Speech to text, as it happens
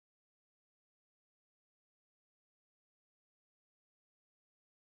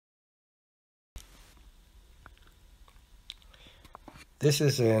This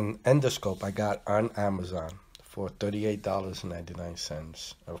is an endoscope I got on Amazon for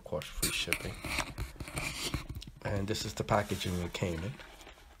 $38.99. Of course, free shipping. And this is the packaging it came in.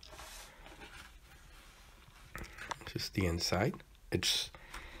 This is the inside.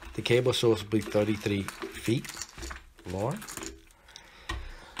 The cable is supposed to be 33 feet long.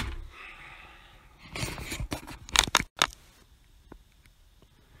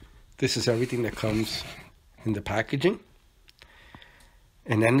 This is everything that comes in the packaging.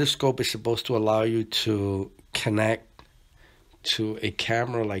 An endoscope is supposed to allow you to connect to a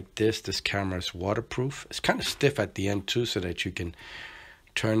camera like this. This camera is waterproof. It's kind of stiff at the end too, so that you can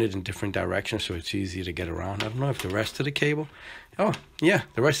turn it in different directions, so it's easy to get around. I don't know if the rest of the cable, oh yeah,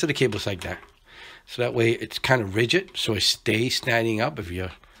 the rest of the cable is like that. So that way it's kind of rigid, so it stays standing up. If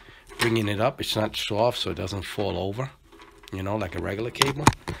you're bringing it up, it's not soft, so it doesn't fall over, you know, like a regular cable.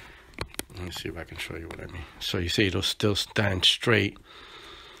 Let me see if I can show you what I mean. So you see it'll still stand straight.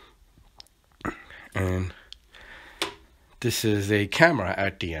 And this is a camera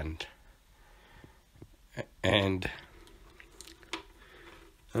at the end. And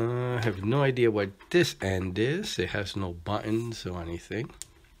I have no idea what this end is. It has no buttons or anything.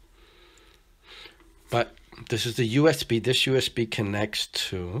 But this is the USB. This USB connects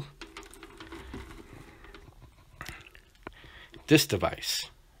to this device.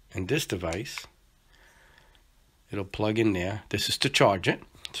 And this device, it'll plug in there. This is to charge it.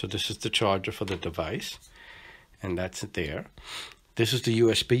 So this is the charger for the device. And that's it there. This is the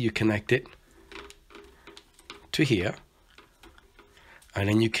USB. You connect it to here. And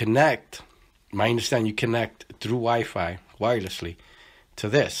then you connect, I understand you connect through Wi-Fi wirelessly to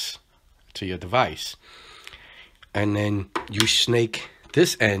this, to your device. And then you snake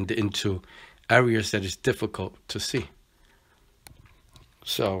this end into areas that is difficult to see.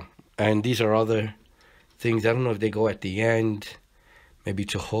 So, and these are other things. I don't know if they go at the end, maybe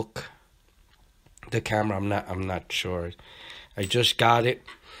to hook the camera. I'm not sure. I just got it,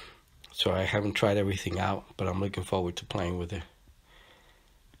 so I haven't tried everything out, but I'm looking forward to playing with it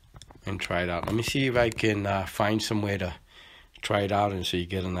and try it out. Let me see if I can find some way to try it out and so you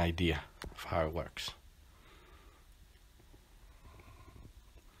get an idea of how it works.